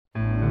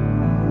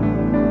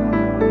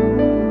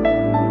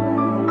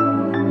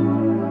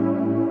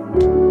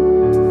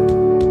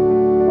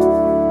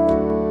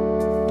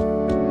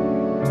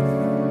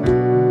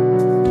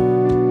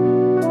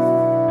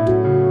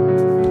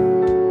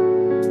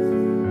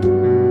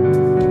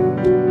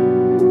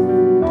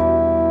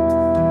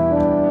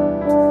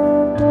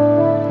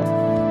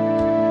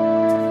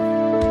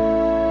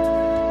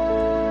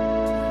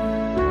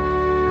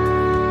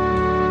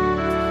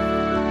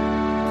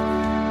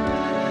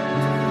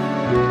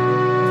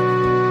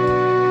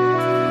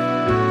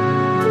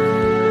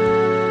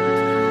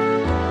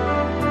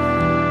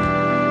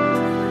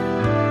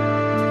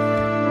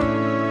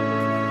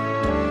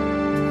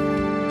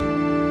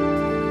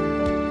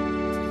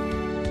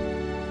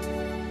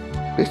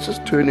Let's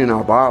just turn in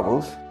our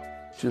Bibles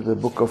to the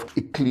book of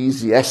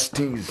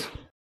Ecclesiastes.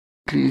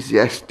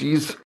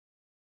 Ecclesiastes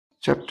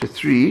chapter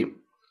 3,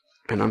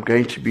 and I'm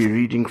going to be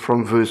reading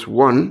from verse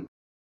 1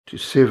 to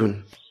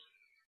 7.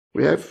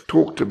 We have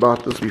talked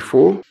about this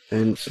before,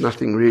 and it's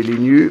nothing really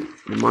new.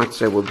 You might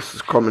say, well, this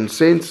is common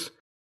sense.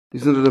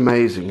 Isn't it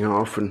amazing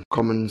how often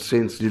common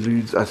sense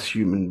deludes us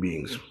human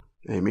beings?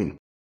 Amen.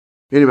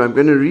 Anyway, I'm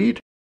going to read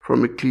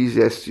from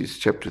Ecclesiastes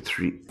chapter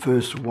 3,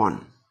 verse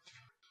 1.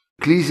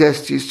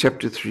 Ecclesiastes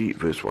chapter 3,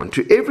 verse 1.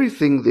 To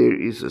everything there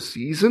is a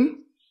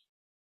season,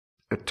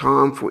 a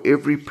time for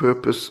every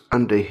purpose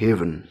under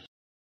heaven.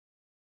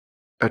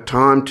 A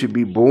time to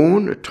be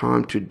born, a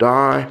time to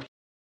die,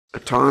 a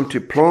time to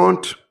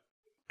plant,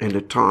 and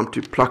a time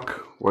to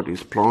pluck what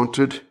is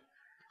planted.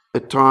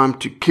 A time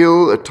to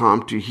kill, a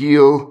time to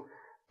heal,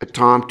 a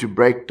time to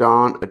break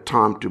down, a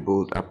time to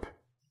build up.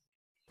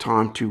 A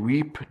time to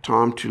weep, a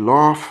time to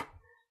laugh,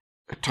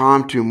 a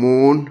time to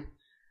mourn,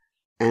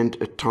 and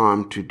a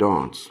time to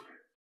dance,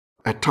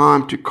 a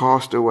time to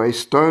cast away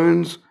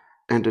stones,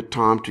 and a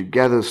time to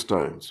gather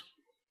stones,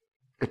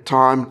 a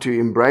time to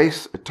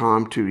embrace, a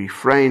time to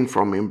refrain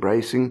from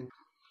embracing,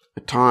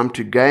 a time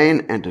to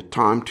gain, and a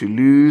time to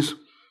lose,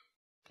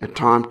 a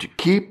time to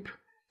keep,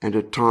 and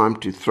a time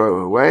to throw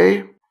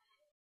away,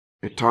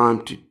 a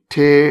time to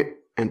tear,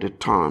 and a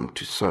time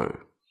to sow,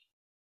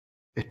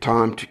 a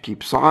time to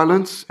keep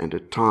silence, and a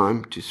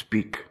time to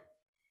speak,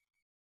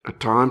 a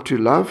time to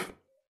love,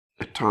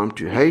 a time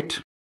to hate,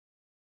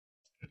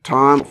 a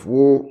time of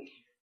war,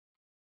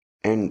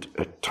 and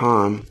a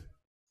time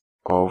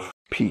of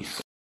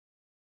peace.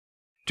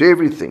 To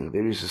everything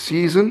there is a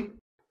season,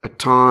 a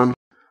time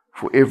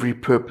for every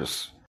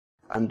purpose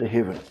under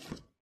heaven.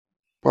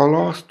 Well,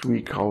 last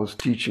week I was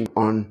teaching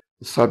on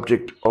the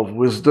subject of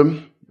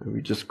wisdom, and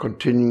we're just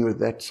continuing with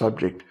that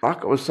subject.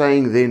 Like I was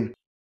saying then,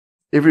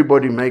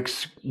 everybody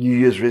makes New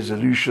Year's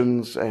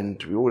resolutions,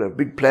 and we all have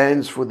big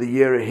plans for the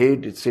year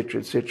ahead, etc.,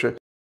 etc.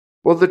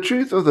 Well, the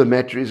truth of the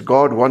matter is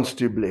God wants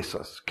to bless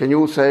us. Can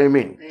you all say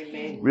amen?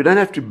 Amen. We don't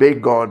have to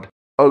beg God,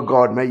 oh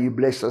God, may you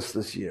bless us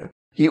this year.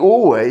 He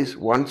always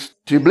wants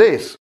to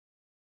bless.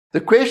 The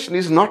question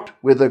is not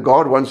whether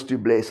God wants to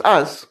bless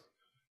us.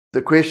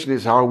 The question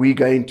is how are we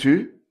going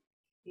to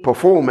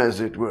perform, as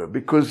it were.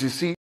 Because you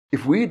see,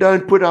 if we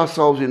don't put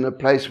ourselves in a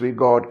place where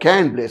God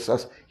can bless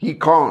us, He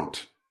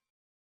can't.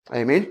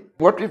 Amen?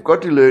 What we've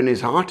got to learn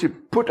is how to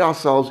put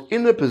ourselves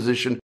in a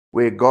position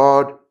where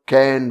God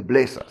can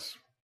bless us.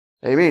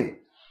 Amen.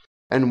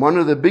 And one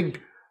of the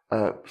big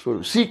sort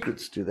of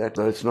secrets to that,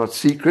 though it's not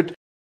secret,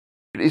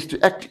 is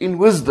to act in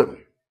wisdom.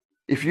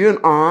 If you and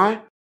I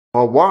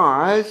are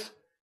wise,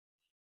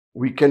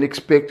 we can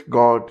expect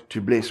God to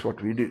bless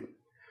what we do.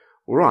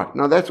 All right,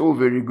 now that's all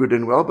very good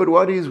and well, but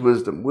what is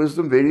wisdom?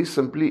 Wisdom, very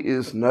simply,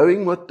 is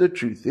knowing what the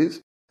truth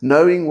is,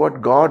 knowing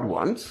what God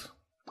wants.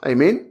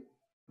 Amen.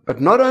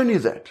 But not only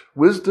that,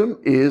 wisdom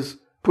is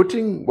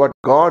putting what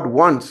God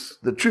wants,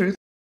 the truth,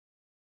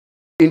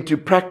 into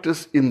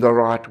practice in the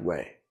right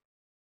way.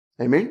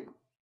 Amen?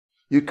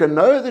 You can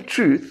know the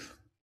truth,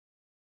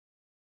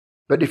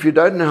 but if you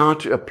don't know how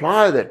to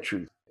apply that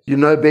truth, you're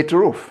no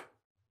better off.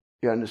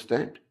 You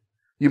understand?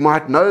 You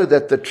might know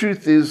that the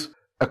truth is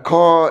a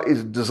car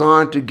is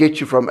designed to get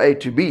you from A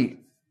to B,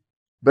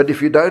 but if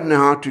you don't know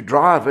how to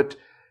drive it,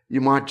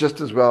 you might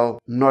just as well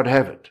not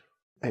have it.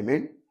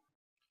 Amen?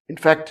 In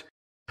fact,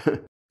 if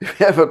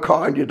you have a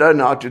car and you don't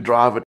know how to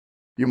drive it,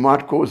 you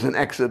might cause an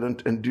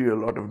accident and do a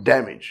lot of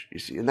damage, you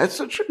see. And that's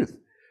the truth.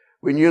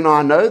 When you and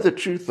I know the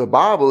truth, the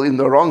Bible in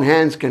the wrong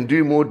hands can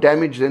do more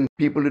damage than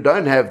people who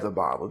don't have the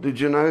Bible. Did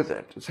you know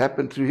that? It's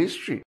happened through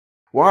history.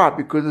 Why?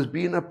 Because it's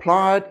been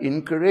applied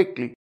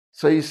incorrectly.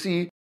 So you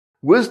see,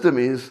 wisdom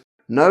is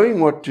knowing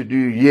what to do,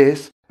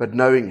 yes, but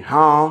knowing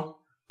how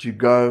to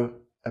go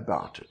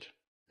about it.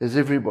 Has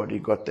everybody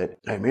got that?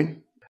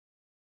 Amen?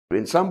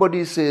 When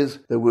somebody says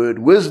the word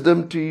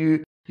wisdom to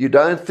you, you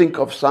don't think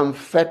of some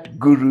fat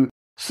guru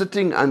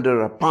sitting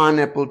under a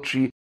pineapple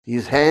tree,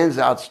 his hands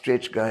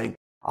outstretched going,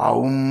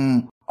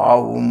 ahum,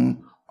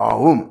 ahum,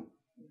 ahum.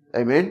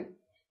 Amen?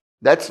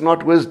 That's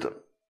not wisdom.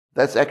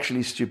 That's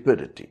actually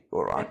stupidity,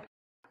 all right?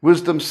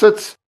 Wisdom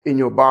sits in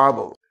your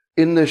Bible,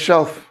 in the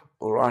shelf,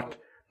 all right?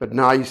 But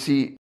now you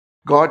see,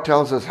 God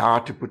tells us how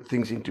to put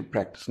things into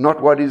practice.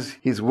 Not what is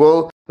His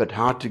will, but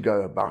how to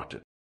go about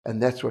it.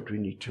 And that's what we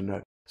need to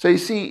know. So you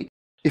see,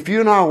 if you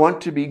and I want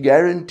to be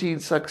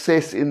guaranteed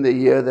success in the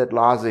year that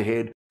lies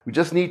ahead, we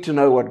just need to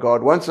know what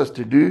God wants us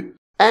to do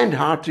and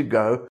how to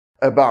go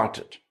about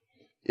it.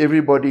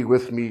 Everybody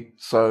with me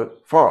so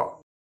far,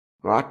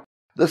 right?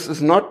 This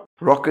is not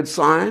rocket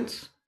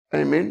science.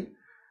 Amen.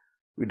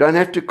 We don't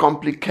have to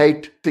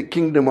complicate the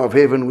kingdom of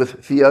heaven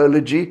with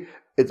theology.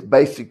 It's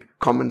basic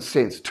common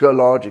sense to a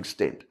large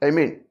extent.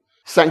 Amen.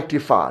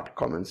 Sanctified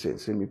common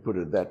sense, let me put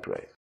it that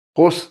way.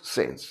 Horse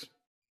sense.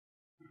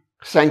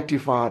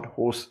 Sanctified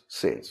horse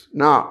sense.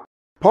 Now,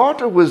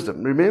 part of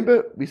wisdom,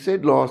 remember we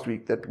said last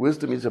week that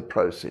wisdom is a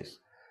process.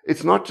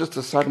 It's not just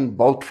a sudden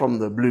bolt from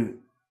the blue.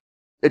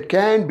 It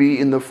can be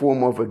in the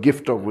form of a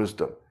gift of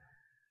wisdom.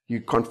 You're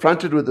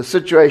confronted with a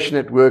situation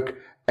at work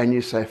and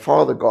you say,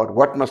 Father God,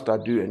 what must I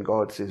do? And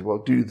God says, well,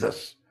 do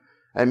this.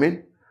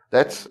 Amen?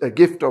 That's a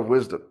gift of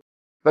wisdom.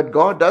 But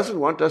God doesn't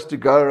want us to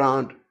go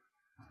around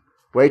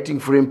waiting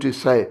for him to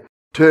say,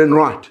 turn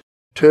right,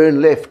 turn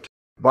left,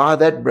 buy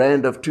that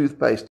brand of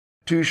toothpaste,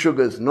 2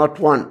 sugars, not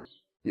 1.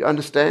 You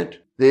understand?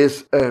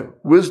 There's a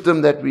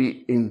wisdom that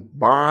we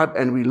imbibe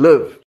and we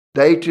live,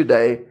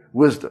 day-to-day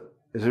wisdom.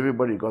 Has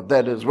everybody got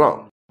that as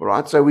well? All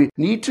right, so we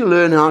need to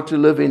learn how to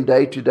live in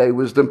day-to-day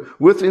wisdom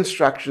with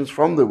instructions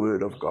from the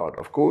Word of God,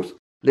 of course,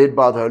 led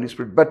by the Holy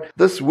Spirit. But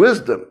this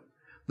wisdom,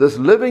 this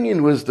living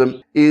in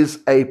wisdom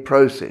is a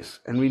process,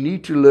 and we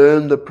need to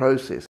learn the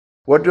process.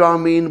 What do I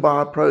mean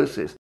by a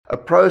process? A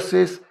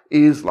process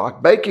is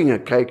like baking a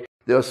cake.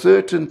 There are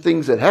certain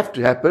things that have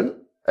to happen,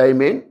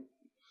 amen,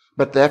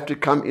 but they have to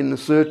come in a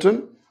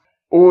certain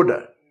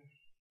order.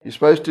 You're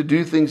supposed to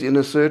do things in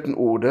a certain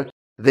order,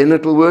 then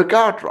it'll work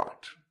out right.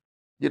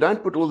 You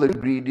don't put all the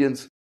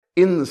ingredients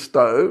in the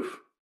stove,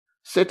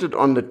 set it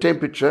on the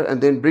temperature,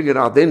 and then bring it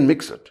out, then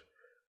mix it.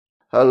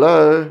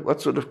 Hello,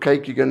 what sort of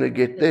cake are you going to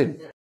get then?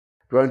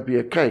 It won't be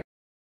a cake.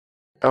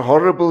 A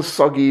horrible,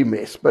 soggy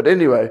mess. But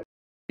anyway,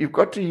 you've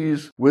got to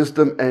use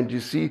wisdom, and you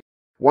see,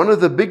 one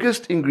of the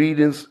biggest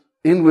ingredients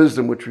in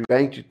wisdom, which we're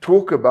going to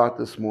talk about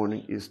this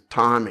morning, is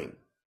timing.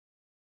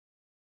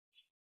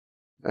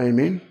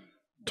 Amen?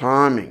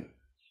 Timing.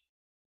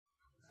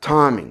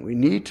 Timing. We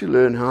need to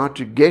learn how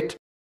to get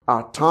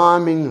our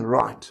timing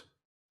right.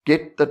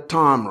 Get the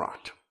time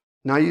right.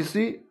 Now you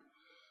see,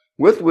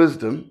 with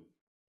wisdom,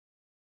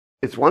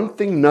 it's one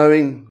thing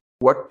knowing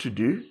what to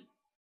do.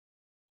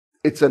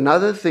 It's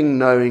another thing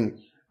knowing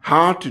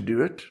how to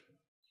do it.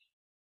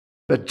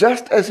 But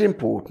just as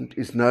important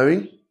is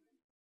knowing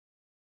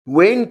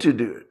when to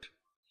do it.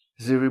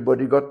 Has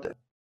everybody got that?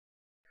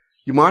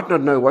 You might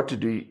not know what to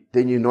do,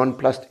 then you're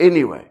nonplussed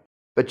anyway.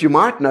 But you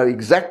might know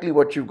exactly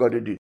what you've got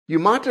to do. You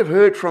might have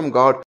heard from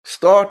God,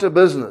 start a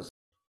business.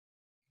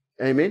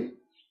 Amen?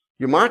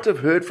 You might have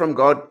heard from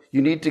God,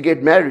 you need to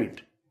get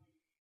married.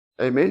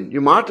 Amen? You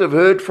might have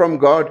heard from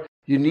God,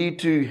 you need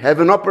to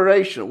have an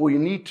operation, or you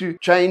need to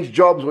change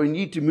jobs, or you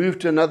need to move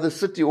to another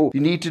city, or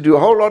you need to do a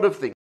whole lot of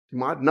things. You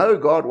might know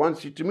God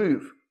wants you to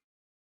move.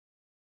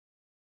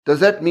 Does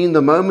that mean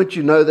the moment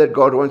you know that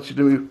God wants you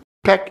to move,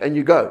 pack and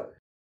you go?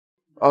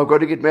 Oh, I've got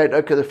to get married.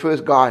 Okay, the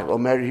first guy, I'll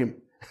marry him.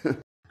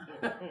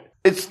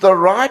 It's the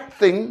right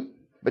thing,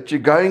 but you're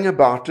going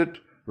about it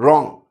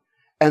wrong.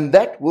 And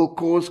that will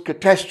cause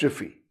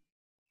catastrophe.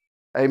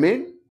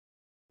 Amen?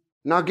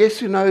 Now guess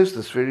who knows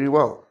this very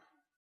well?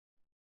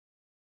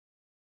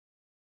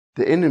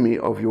 The enemy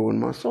of your and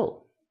my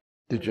soul.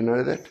 Did you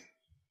know that?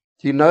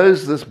 He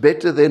knows this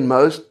better than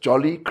most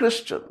jolly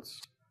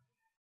Christians.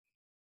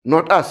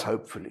 Not us,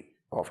 hopefully,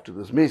 after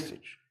this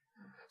message.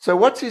 So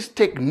what's his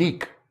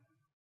technique?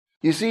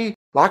 You see,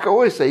 like I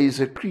always say, he's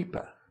a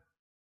creeper.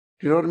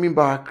 Do you know what I mean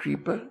by a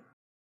creeper?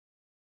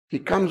 He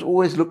comes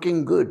always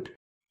looking good.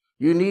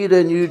 You need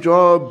a new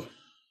job.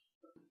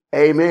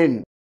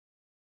 Amen.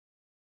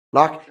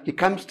 Like, he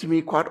comes to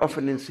me quite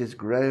often and says,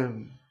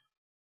 Graham,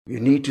 you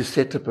need to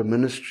set up a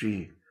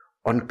ministry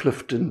on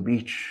Clifton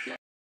Beach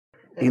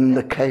in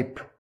the Cape.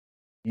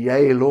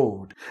 Yea,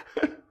 Lord.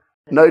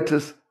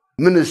 Notice,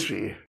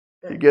 ministry.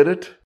 You get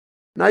it?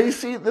 Now you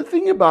see, the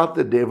thing about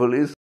the devil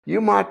is, you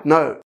might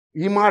know,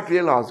 you might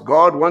realize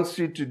God wants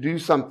you to do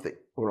something,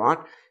 all right?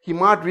 He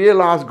might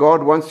realize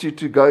God wants you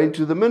to go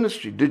into the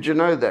ministry. Did you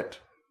know that?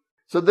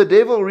 So the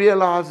devil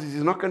realizes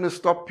he's not going to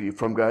stop you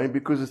from going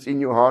because it's in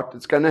your heart.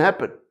 It's going to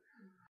happen.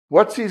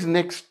 What's his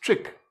next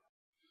trick?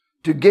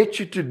 To get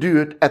you to do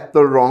it at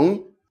the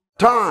wrong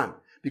time.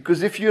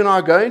 Because if you and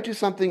I go into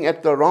something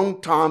at the wrong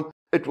time,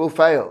 it will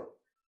fail.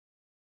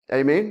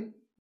 Amen?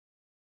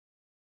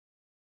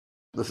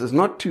 This is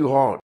not too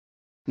hard.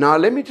 Now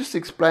let me just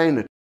explain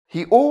it.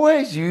 He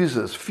always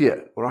uses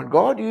fear. All right?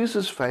 God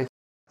uses faith.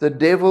 The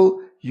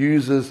devil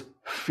uses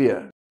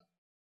fear.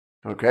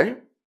 Okay?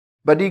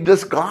 But he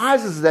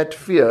disguises that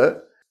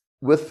fear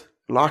with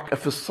like a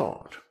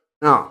facade.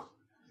 Now,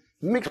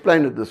 let me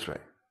explain it this way,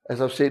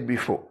 as I've said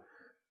before.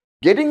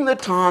 Getting the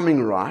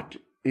timing right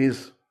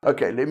is,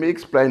 okay, let me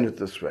explain it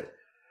this way.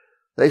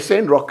 They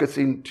send rockets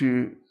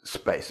into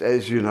space,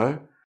 as you know.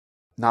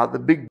 Now, the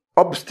big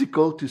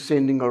obstacle to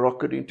sending a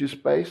rocket into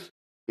space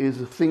is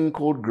a thing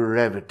called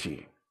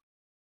gravity.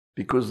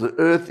 Because the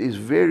Earth is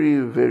very,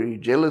 very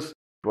jealous.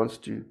 It wants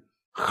to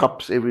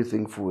chaps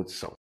everything for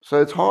itself. So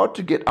it's hard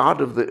to get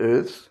out of the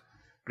Earth's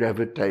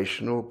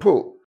gravitational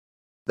pull.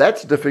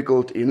 That's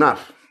difficult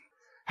enough.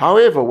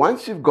 However,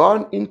 once you've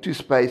gone into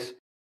space,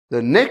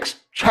 the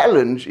next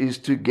challenge is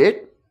to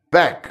get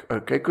back,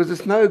 okay? Because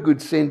it's no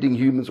good sending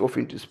humans off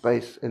into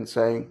space and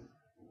saying,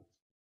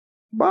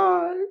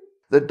 bye.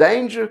 The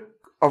danger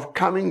of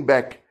coming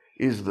back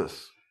is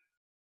this.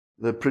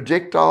 The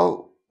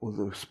projectile or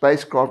the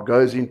spacecraft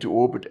goes into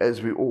orbit,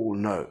 as we all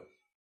know.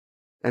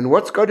 And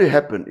what's got to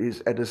happen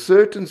is at a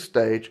certain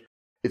stage,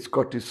 it's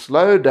got to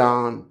slow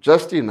down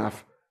just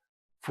enough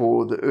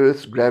for the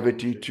Earth's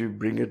gravity to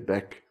bring it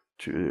back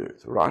to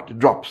Earth, right? It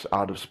drops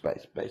out of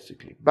space,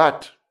 basically.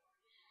 But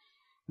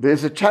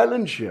There's a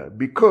challenge here,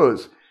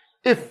 because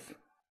if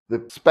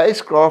the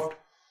spacecraft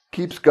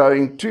keeps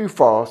going too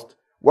fast,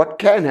 what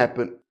can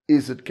happen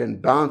is it can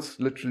bounce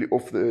literally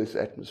off the Earth's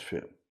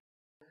atmosphere.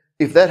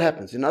 If that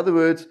happens, in other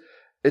words,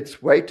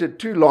 it's waited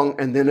too long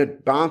and then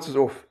it bounces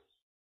off.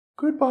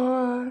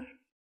 Goodbye.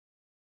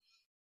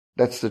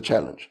 That's the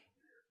challenge.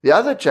 The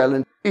other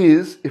challenge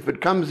is if it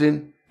comes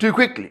in too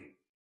quickly.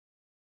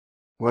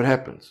 What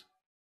happens?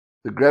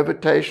 The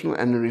gravitational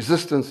and the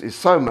resistance is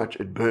so much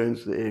it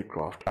burns the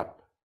aircraft up.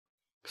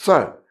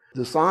 So,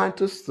 the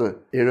scientists, the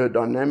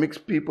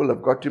aerodynamics people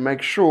have got to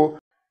make sure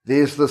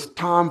there's this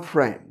time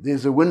frame,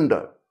 there's a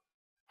window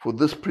for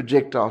this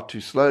projectile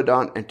to slow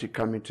down and to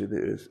come into the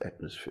Earth's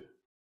atmosphere.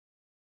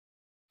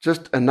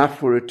 Just enough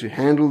for it to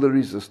handle the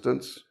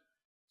resistance,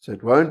 so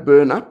it won't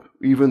burn up,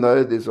 even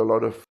though there's a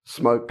lot of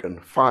smoke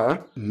and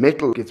fire.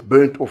 Metal gets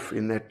burnt off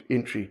in that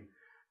entry.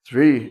 It's a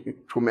very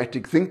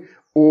traumatic thing,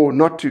 or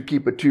not to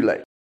keep it too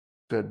late,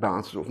 so it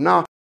bounces off.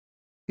 Now,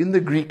 in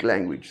the Greek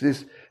language,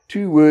 there's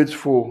two words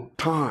for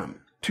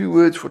time.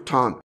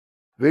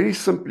 Very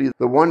simply,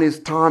 the one is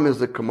time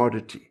as a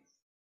commodity.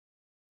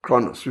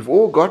 Chronos. We've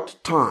all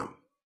got time.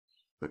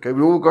 Okay,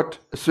 we've all got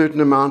a certain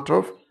amount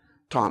of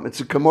time. It's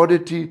a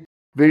commodity,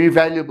 very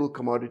valuable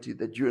commodity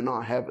that you and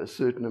I have a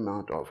certain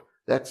amount of.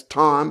 That's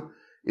time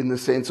in the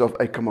sense of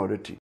a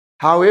commodity.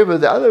 However,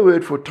 the other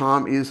word for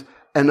time is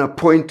an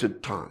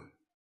appointed time.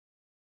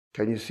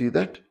 Can you see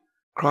that?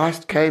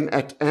 Christ came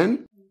at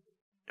an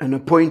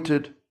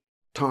appointed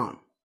time.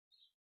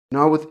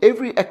 Now, with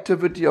every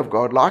activity of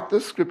God, like the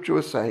scripture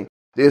was saying,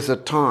 there's a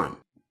time.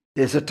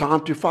 There's a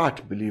time to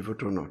fight, believe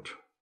it or not.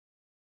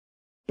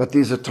 But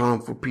there's a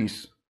time for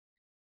peace.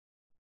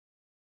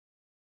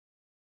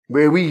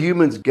 Where we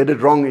humans get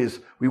it wrong is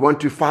we want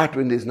to fight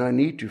when there's no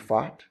need to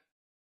fight,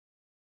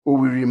 or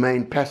we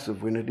remain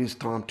passive when it is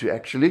time to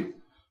actually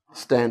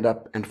stand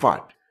up and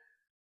fight.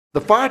 The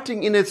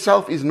fighting in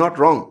itself is not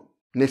wrong,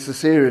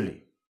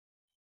 necessarily.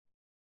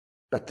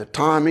 But the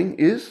timing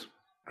is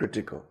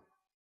critical.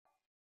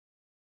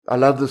 I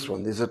love this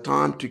one. There's a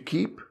time to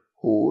keep,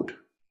 hoard,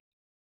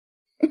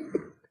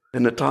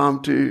 and a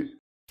time to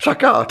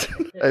chuck out.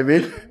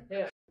 Amen?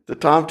 Yeah. The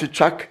time to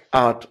chuck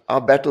out. Our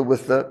battle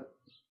with the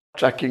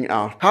chucking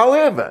out.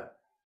 However,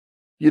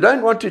 you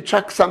don't want to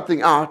chuck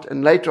something out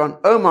and later on,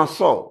 oh my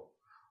soul,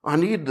 I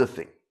need the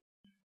thing.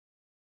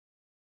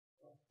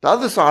 The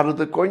other side of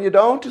the coin, you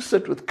don't want to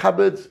sit with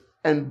cupboards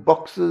and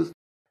boxes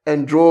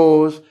and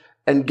drawers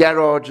and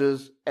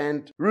garages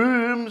and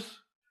rooms,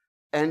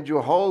 and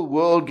your whole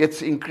world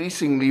gets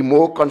increasingly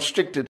more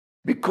constricted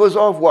because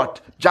of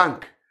what?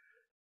 Junk,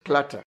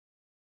 clutter.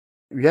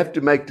 We have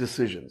to make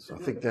decisions. I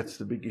think that's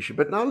the big issue.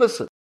 But now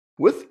listen,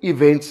 with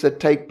events that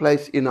take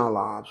place in our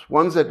lives,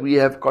 ones that we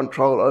have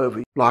control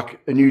over, like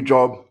a new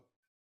job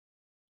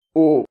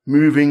or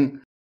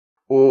moving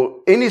or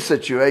any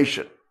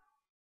situation,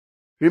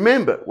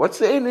 remember, what's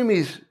the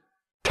enemy's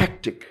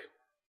tactic?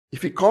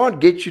 If he can't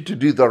get you to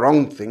do the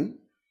wrong thing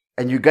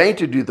and you're going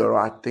to do the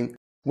right thing,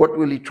 what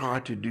will he try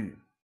to do?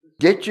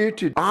 Get you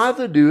to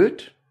either do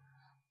it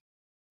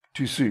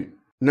too soon.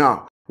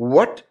 Now,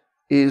 what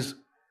is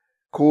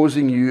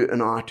causing you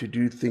and I to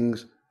do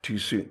things too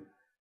soon?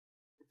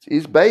 It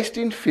is based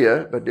in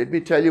fear, but let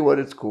me tell you what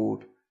it's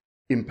called: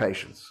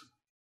 impatience.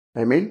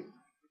 Amen?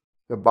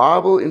 The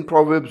Bible in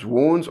Proverbs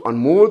warns on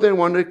more than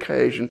one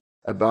occasion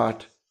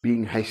about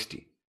being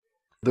hasty.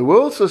 The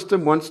world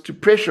system wants to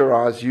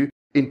pressurize you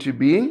into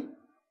being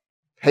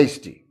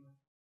hasty.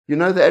 You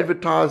know the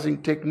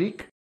advertising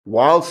technique?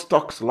 While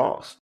stocks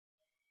last.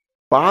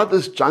 Buy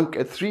this junk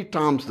at 3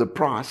 times the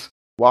price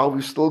while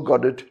we've still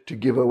got it to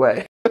give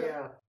away.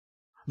 Yeah.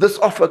 This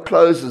offer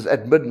closes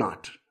at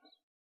midnight.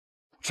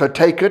 So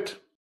take it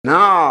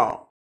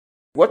now.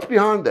 What's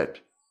behind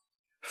that?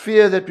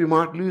 Fear that we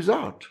might lose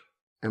out.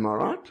 Am I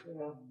right?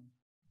 Yeah.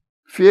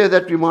 Fear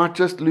that we might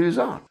just lose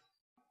out.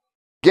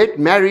 Get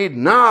married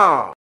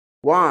now.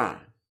 Why?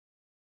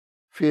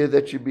 Fear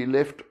that you'll be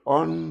left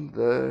on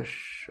the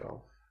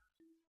shelf.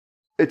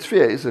 It's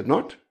fear, is it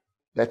not?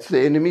 That's the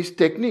enemy's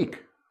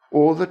technique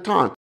all the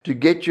time, to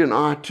get you and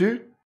I to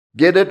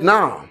get it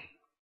now.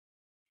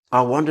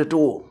 I want it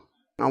all.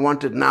 I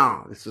want it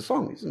now. It's a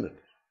song, isn't it?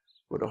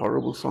 What a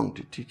horrible song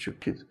to teach your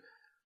kids.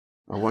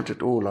 I want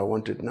it all. I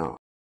want it now.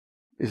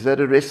 Is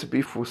that a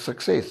recipe for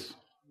success?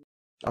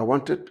 I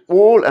want it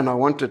all and I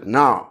want it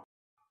now.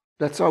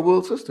 That's our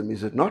world system,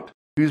 is it not?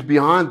 Who's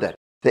behind that?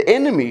 The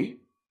enemy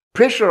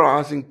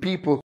pressurizing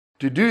people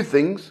to do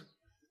things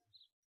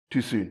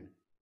too soon.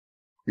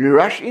 You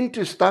rush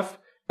into stuff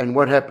and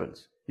what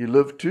happens? You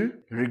live to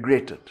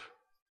regret it.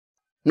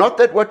 Not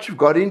that what you've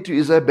got into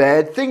is a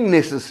bad thing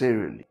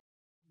necessarily.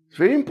 It's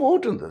very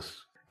important,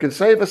 this. It can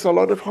save us a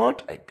lot of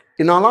heartache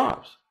in our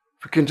lives.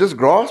 If we can just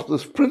grasp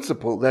this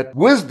principle that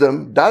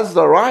wisdom does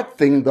the right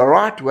thing the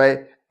right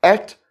way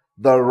at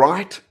the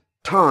right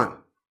time.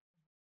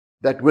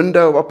 That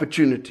window of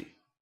opportunity.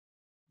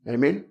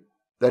 Amen?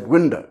 That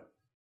window.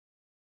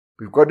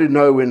 We've got to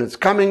know when it's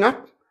coming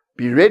up,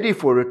 be ready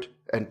for it,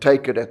 and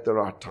take it at the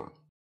right time.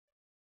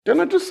 Can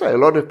I just say, a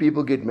lot of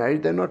people get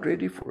married, they're not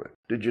ready for it.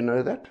 Did you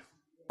know that?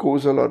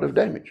 Cause a lot of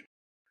damage.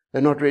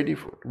 They're not ready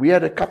for it. We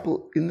had a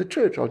couple in the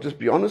church, I'll just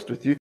be honest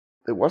with you.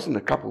 It wasn't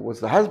a couple, it was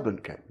the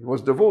husband came. He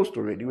was divorced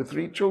already with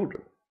 3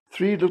 children.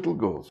 3 little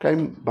girls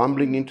came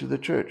bumbling into the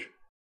church.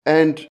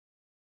 And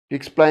he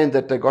explained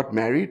that they got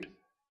married.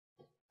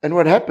 And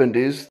what happened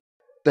is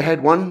they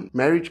had one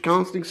marriage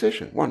counseling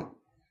session, one.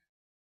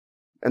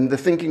 And the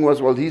thinking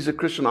was, well, he's a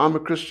Christian, I'm a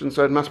Christian,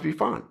 so it must be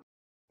fine.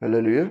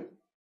 Hallelujah.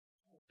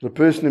 The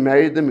person who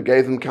married them, who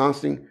gave them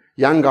counseling,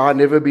 young guy,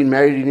 never been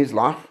married in his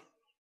life,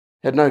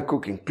 had no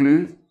cooking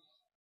clue.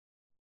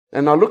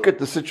 And I look at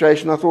the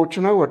situation, I thought,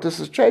 you know what, this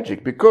is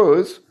tragic,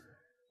 because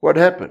what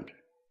happened?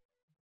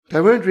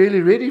 They weren't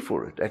really ready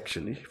for it,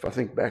 actually, if I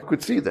think back. I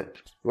could see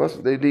that.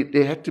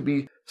 There had to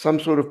be some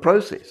sort of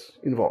process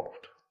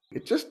involved.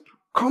 It's just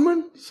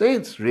common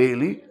sense,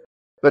 really.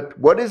 But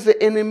what is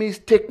the enemy's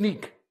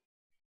technique?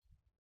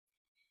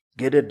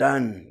 Get it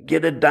done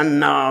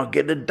now,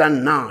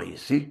 you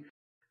see.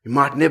 You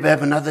might never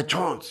have another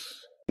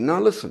chance. Now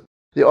listen,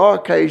 there are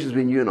occasions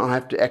when you and I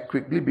have to act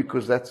quickly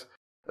because that's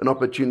an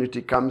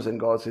opportunity comes and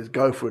God says,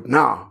 go for it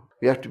now.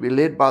 We have to be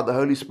led by the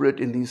Holy Spirit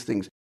in these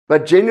things.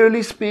 But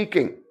generally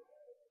speaking,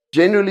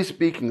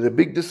 the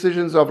big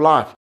decisions of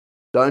life,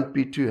 don't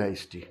be too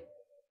hasty.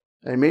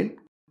 Amen?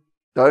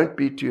 Don't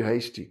be too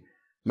hasty.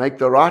 Make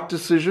the right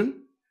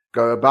decision,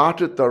 go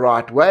about it the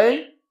right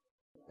way,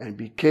 and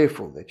be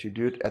careful that you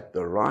do it at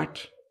the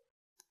right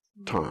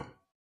time.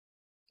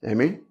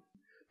 Amen?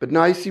 But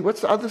now you see,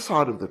 what's the other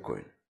side of the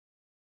coin?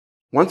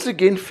 Once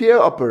again, fear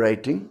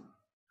operating.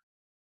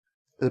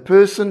 The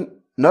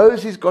person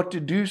knows he's got to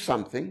do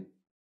something,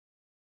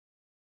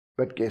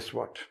 but guess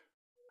what?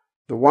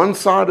 The one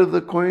side of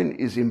the coin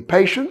is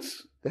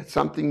impatience. That's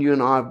something you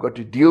and I have got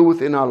to deal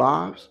with in our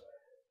lives.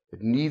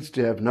 It needs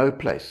to have no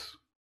place.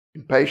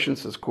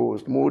 Impatience has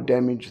caused more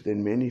damage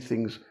than many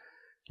things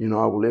you and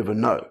I will ever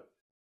know.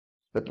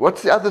 But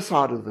what's the other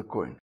side of the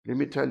coin? Let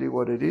me tell you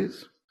what it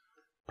is.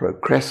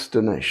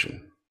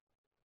 Procrastination.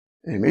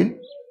 Amen?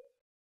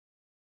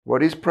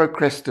 What is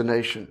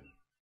procrastination?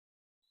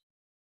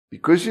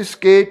 Because you're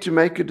scared to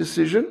make a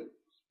decision,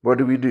 what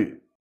do?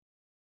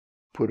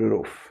 Put it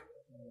off.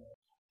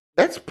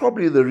 That's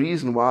probably the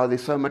reason why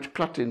there's so much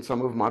clutter in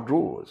some of my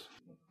drawers.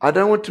 I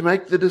don't want to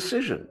make the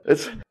decision.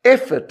 It's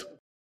effort.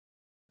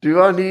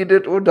 Do I need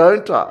it or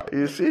don't I?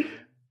 You see?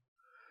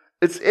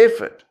 It's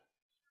effort.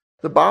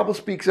 The Bible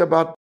speaks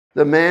about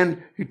the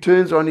man who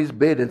turns on his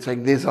bed and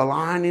saying, there's a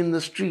lion in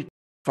the street.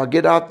 If I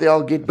get out there,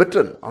 I'll get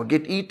bitten. I'll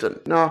get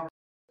eaten. Now,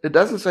 it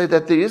doesn't say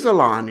that there is a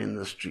lion in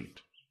the street.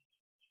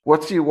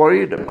 What's he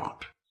worried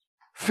about?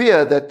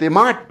 Fear that there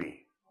might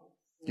be.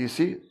 You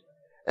see?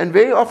 And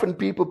very often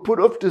people put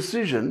off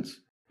decisions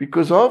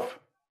because of,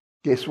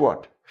 guess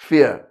what?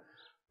 Fear,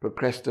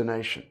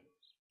 procrastination.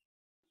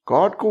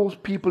 God calls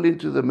people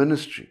into the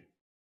ministry.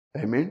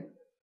 Amen?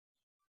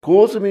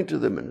 Calls them into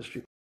the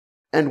ministry.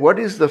 And what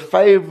is the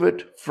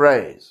favorite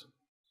phrase?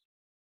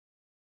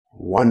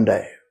 One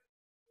day.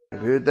 You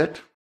heard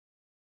that?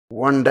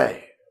 One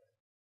day.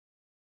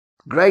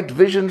 Great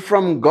vision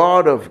from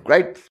God of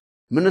great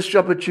ministry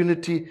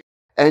opportunity,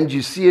 and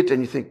you see it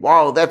and you think,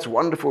 wow, that's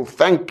wonderful.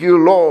 Thank you,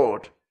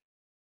 Lord.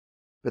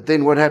 But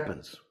then what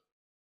happens?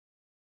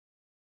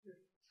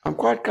 I'm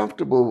quite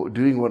comfortable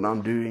doing what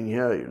I'm doing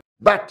here.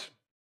 But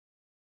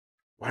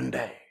one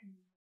day,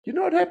 you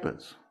know what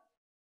happens?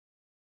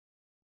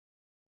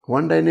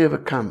 One day never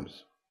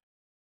comes.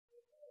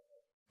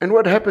 And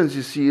what happens,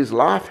 you see, is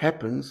life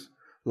happens,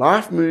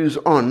 life moves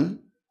on,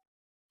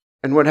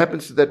 and what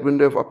happens to that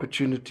window of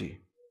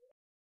opportunity?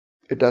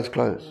 It does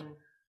close.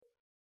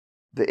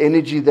 The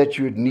energy that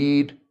you would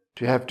need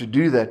to have to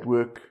do that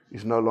work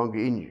is no longer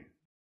in you.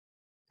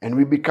 And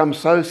we become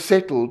so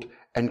settled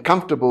and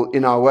comfortable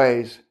in our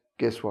ways,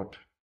 guess what?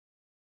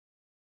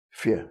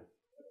 Fear.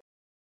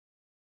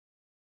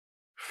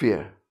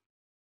 Fear.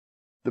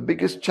 The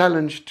biggest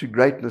challenge to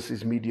greatness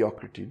is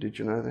mediocrity. Did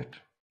you know that?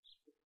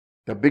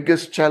 The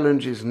biggest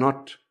challenge is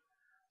not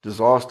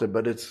disaster,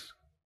 but it's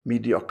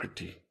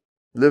mediocrity.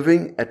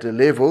 Living at a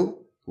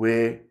level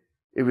where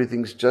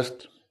everything's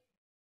just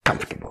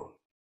comfortable.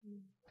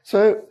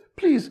 So,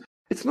 please,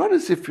 it's not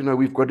as if,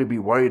 we've got to be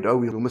worried,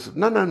 we'll miss it.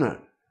 No.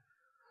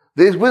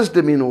 There's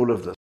wisdom in all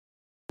of this.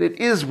 There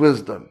is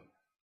wisdom.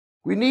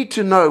 We need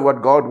to know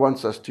what God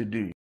wants us to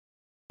do.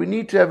 We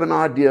need to have an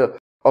idea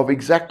of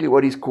exactly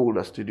what He's called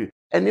us to do.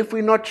 And if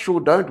we're not sure,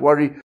 don't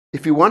worry.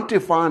 If you want to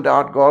find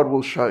out, God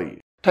will show you.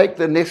 Take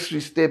the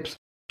necessary steps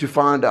to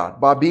find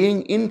out. By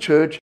being in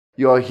church,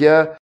 you are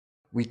here.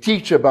 We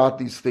teach about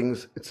these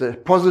things. It's a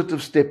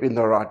positive step in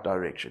the right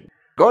direction.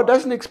 God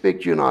doesn't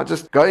expect you and I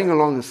just going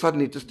along and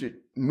suddenly just to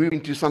move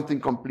into something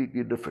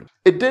completely different.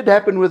 It did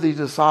happen with His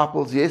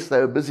disciples. Yes, they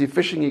were busy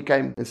fishing. He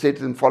came and said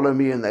to them, follow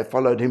me, and they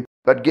followed Him.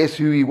 But guess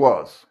who He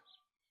was?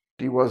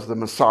 He was the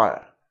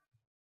Messiah.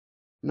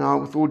 Now,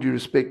 with all due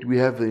respect, we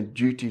have the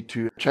duty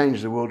to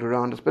change the world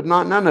around us, but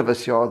none of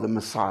us here are the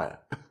Messiah.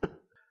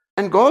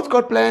 And God's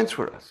got plans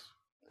for us.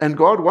 And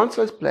God wants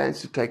those plans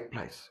to take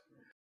place.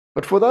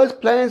 But for those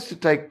plans to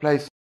take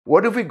place,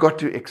 What have we got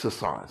to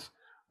exercise?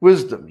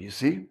 Wisdom, you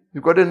see.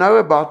 We've got to know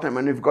about them,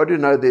 and we've got to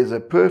know there's a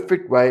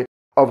perfect way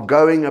of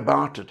going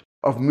about it,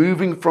 of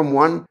moving from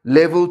one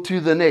level to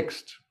the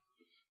next.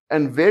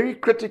 And very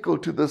critical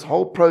to this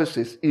whole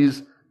process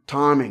is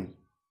timing,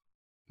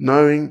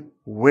 knowing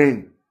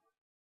when.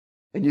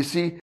 And you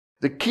see,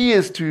 the key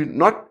is to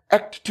not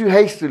act too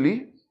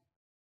hastily,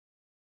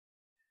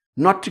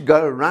 not to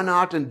go run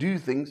out and do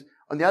things.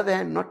 On the other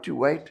hand, not to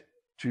wait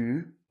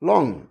too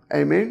long.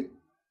 Amen?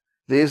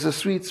 There's a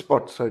sweet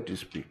spot, so to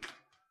speak.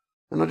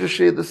 And I'll just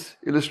share this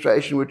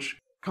illustration which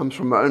comes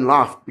from my own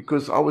life,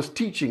 because I was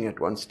teaching at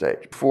one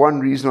stage. For one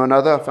reason or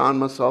another, I found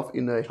myself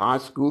in a high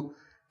school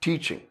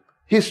teaching.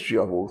 History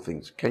of all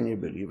things. Can you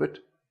believe it?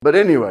 But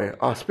anyway,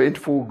 I spent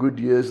 4 good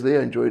years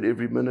there, enjoyed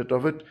every minute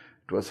of it.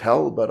 It was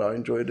hell, but I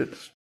enjoyed it.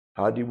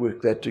 How do you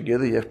work that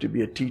together? You have to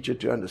be a teacher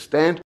to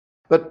understand.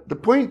 But the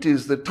point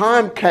is, the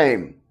time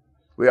came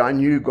where I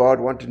knew God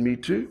wanted me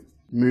to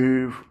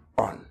move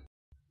on.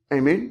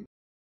 Amen?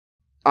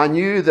 I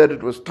knew that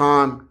it was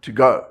time to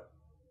go.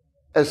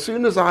 As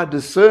soon as I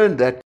discerned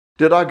that,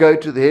 did I go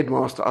to the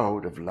headmaster? I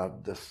would have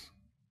loved this.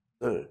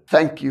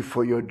 Thank you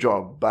for your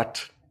job,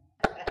 but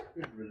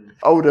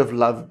I would have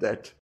loved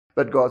that.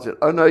 But God said,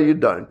 oh no, you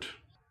don't.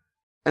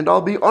 And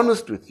I'll be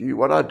honest with you,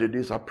 what I did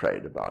is I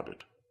prayed about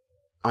it.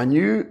 I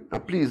knew, now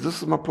please,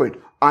 this is my point.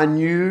 I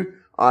knew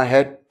I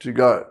had to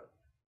go.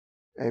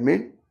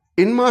 Amen?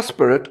 In my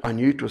spirit, I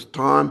knew it was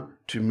time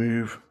to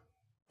move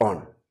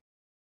on.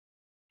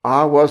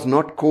 I was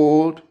not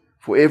called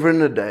forever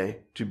and a day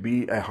to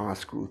be a high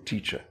school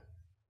teacher.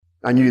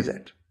 I knew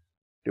that.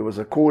 There was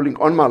a calling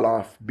on my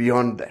life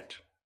beyond that.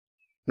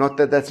 Not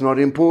that that's not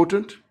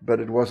important, but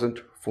it wasn't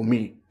for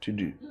me to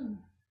do.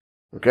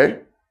 Okay?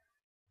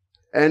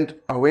 And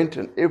I went,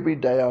 and every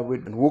day I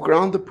would walk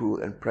around the pool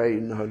and pray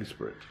in the Holy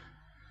Spirit.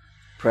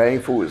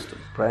 Praying for wisdom,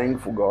 praying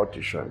for God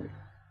to show me.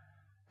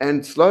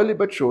 And slowly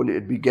but surely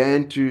it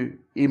began to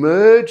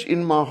emerge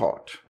in my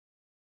heart.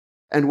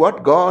 And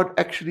what God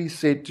actually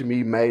said to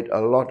me made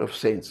a lot of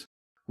sense.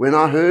 When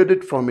I heard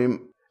it from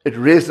Him, it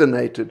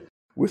resonated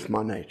with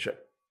my nature,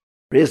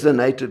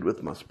 resonated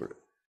with my spirit.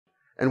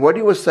 And what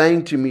He was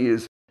saying to me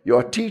is, you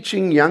are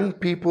teaching young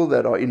people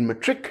that are in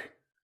matric.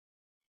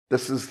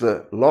 This is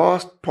the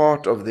last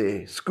part of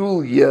their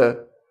school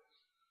year.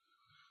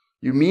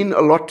 You mean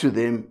a lot to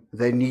them.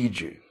 They need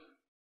you.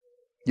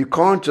 You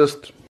can't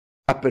just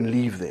up and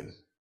leave them.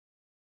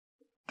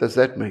 Does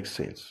that make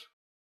sense?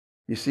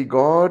 You see,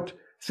 God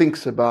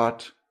thinks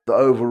about the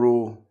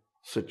overall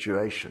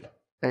situation.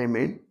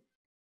 Amen?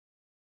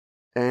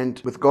 And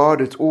with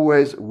God, it's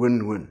always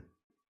win-win.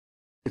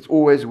 It's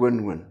always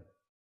win-win.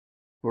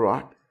 All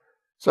right?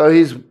 So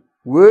His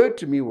word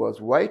to me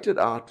was, wait it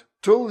out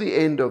till the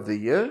end of the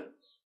year,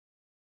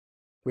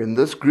 when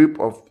this group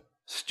of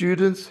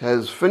students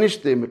has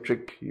finished their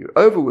matric, you're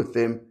over with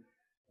them,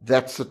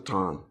 that's the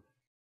time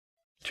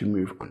to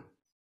move on.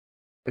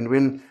 And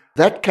when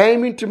that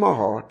came into my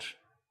heart,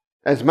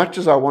 as much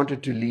as I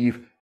wanted to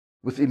leave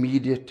with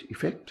immediate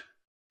effect,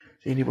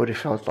 has anybody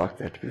felt like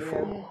that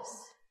before?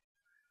 Yes.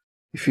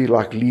 You feel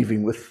like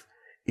leaving with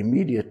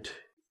immediate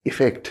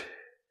effect.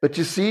 But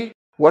you see,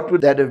 what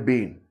would that have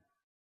been?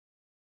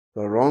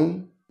 The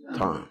wrong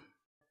time.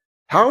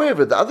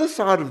 However, the other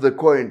side of the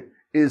coin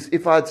is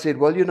if I'd said,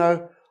 well, you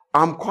know,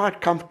 I'm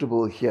quite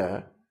comfortable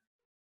here.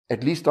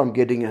 At least I'm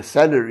getting a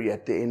salary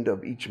at the end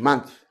of each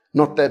month.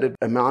 Not that it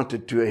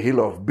amounted to a hill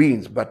of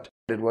beans, but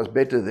it was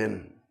better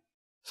than,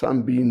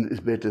 some bean is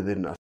better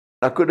than nothing.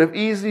 I could have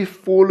easily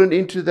fallen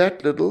into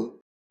that little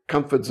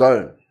comfort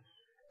zone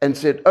and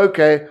said,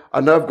 okay,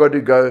 I know I've got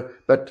to go,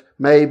 but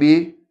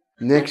maybe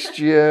next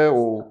year,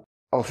 or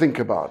I'll think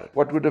about it.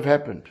 What would have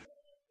happened?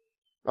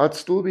 I'd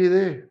still be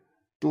there,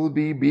 still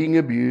be being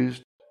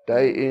abused,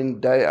 day in,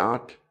 day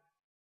out,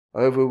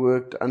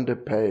 overworked,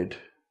 underpaid,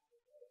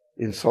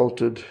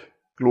 insulted.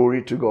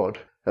 Glory to God.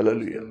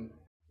 Hallelujah.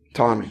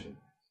 Timing.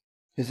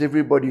 Has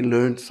everybody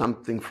learned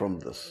something from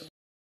this?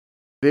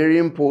 Very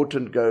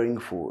important going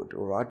forward,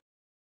 all right?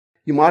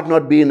 You might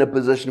not be in a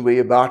position where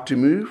you're about to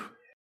move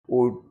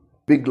or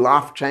big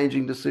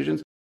life-changing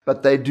decisions,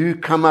 but they do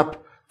come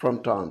up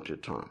from time to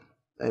time.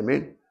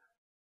 Amen?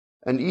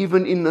 And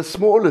even in the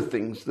smaller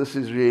things, this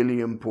is really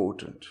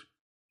important.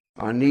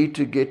 I need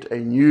to get a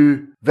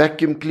new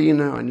vacuum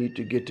cleaner. I need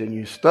to get a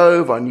new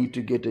stove. I need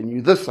to get a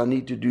new this. I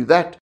need to do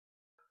that.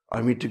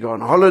 I need to go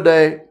on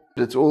holiday.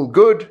 It's all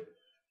good.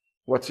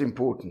 What's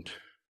important?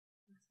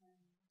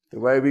 The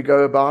way we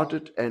go about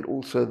it, and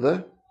also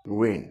the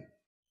when.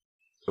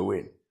 The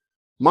when.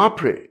 My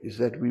prayer is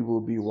that we will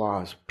be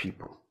wise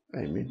people.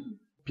 Amen.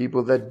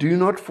 People that do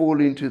not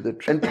fall into the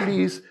trap. And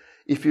please,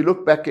 if you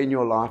look back in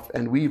your life,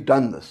 and we've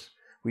done this,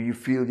 where you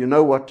feel, you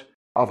know what,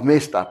 I've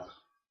messed up.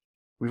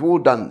 We've all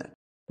done that.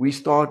 We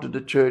started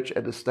a church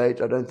at a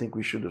stage I don't think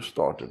we should have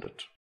started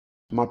it.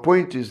 My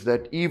point is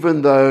that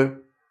even though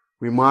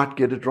we might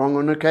get it wrong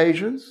on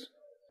occasions,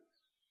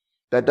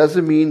 that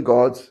doesn't mean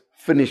God's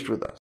finished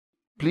with us.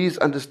 Please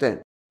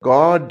understand,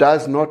 God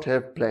does not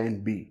have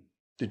plan B.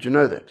 Did you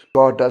know that?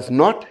 God does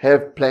not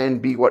have plan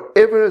B,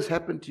 whatever has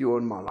happened to you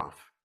in my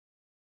life.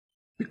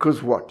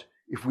 Because what?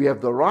 If we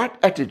have the right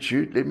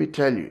attitude, let me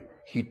tell you,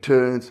 He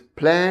turns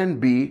plan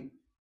B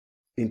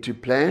into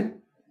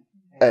plan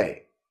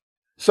A.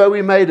 So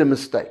we made a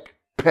mistake.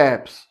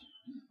 Perhaps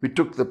we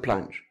took the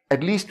plunge.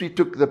 At least we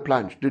took the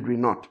plunge, did we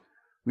not?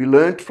 We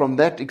learned from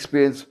that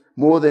experience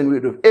more than we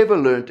would have ever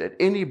learned at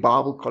any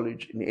Bible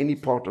college in any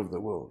part of the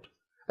world.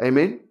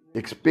 Amen?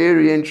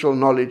 Experiential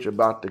knowledge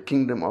about the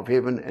kingdom of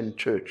heaven and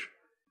church.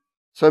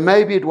 So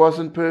maybe it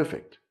wasn't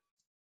perfect.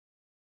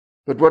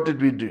 But what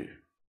did we do?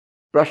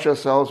 Brush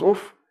ourselves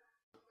off?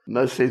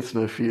 No sense,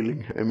 no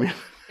feeling. Amen?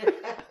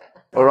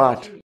 All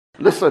right.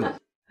 Listen,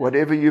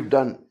 whatever you've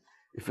done,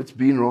 if it's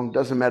been wrong,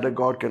 doesn't matter.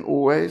 God can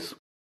always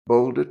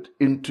build it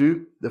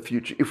into the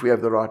future if we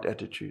have the right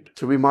attitude.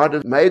 So we might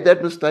have made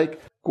that mistake,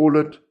 call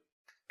it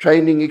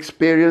training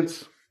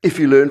experience, if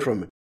you learn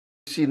from it.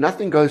 You see,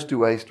 nothing goes to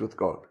waste with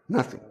God.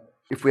 Nothing.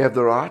 If we have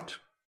the right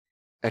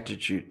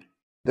attitude,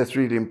 that's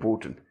really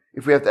important.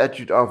 If we have the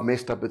attitude, I've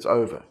messed up, it's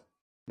over.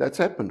 That's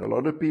happened. A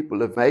lot of people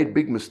have made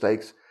big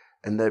mistakes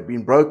and they've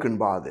been broken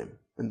by them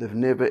and they've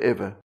never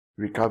ever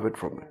recovered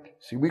from it.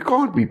 See, we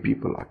can't be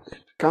people like that.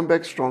 Come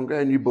back stronger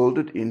and you build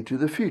it into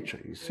the future,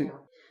 you see.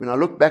 When I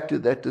look back to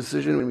that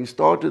decision when we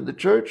started the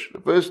church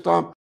the first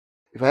time,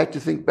 if I had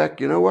to think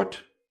back, you know what?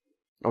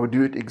 I would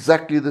do it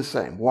exactly the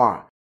same.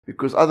 Why?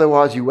 Because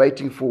otherwise you're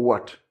waiting for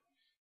what?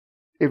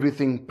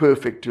 Everything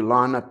perfect to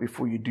line up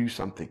before you do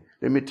something.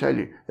 Let me tell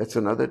you, that's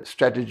another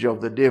strategy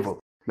of the devil,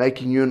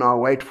 making you and I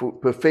wait for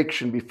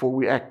perfection before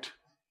we act.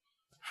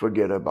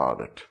 Forget about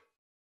it.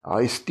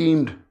 Our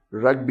esteemed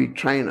rugby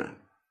trainer,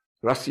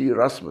 Rassie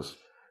Erasmus,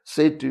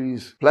 said to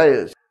his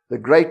players, the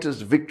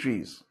greatest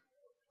victories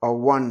are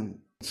won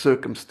in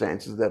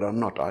circumstances that are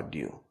not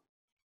ideal.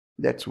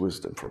 That's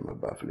wisdom from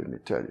above, let me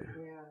tell you.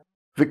 Yeah.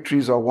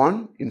 Victories are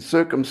won in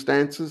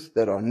circumstances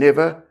that are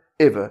never,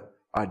 ever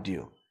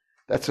ideal.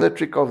 That's the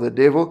trick of the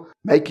devil,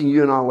 making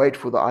you and I wait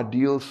for the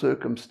ideal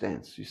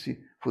circumstance, you see,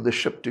 for the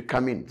ship to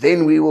come in.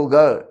 Then we will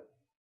go.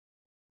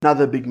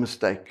 Another big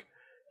mistake.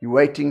 You're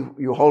waiting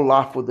your whole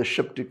life for the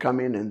ship to come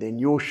in and then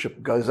your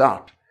ship goes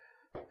out.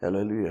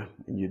 Hallelujah.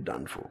 And you're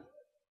done for.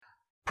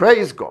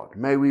 Praise God.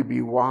 May we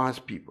be wise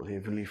people,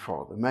 Heavenly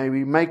Father. May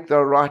we make the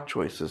right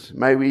choices.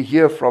 May we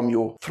hear from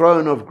your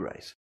throne of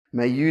grace.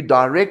 May you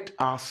direct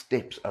our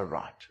steps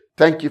aright.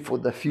 Thank you for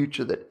the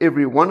future that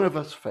every one of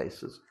us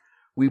faces.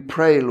 We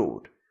pray,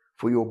 Lord,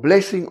 for your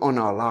blessing on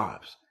our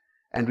lives.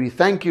 And we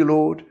thank you,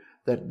 Lord,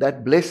 that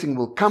that blessing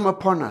will come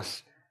upon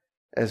us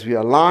as we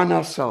align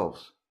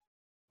ourselves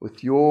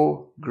with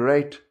your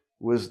great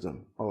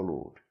wisdom, O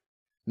Lord.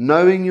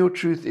 Knowing your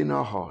truth in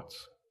our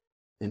hearts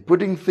and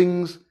putting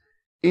things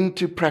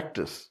into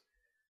practice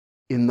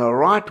in the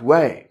right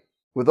way,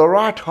 with the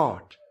right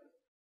heart,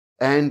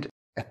 and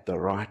at the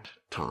right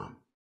time.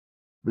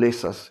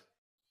 Bless us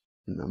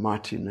in the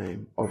mighty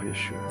name of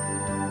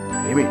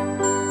Yeshua.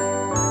 Amen.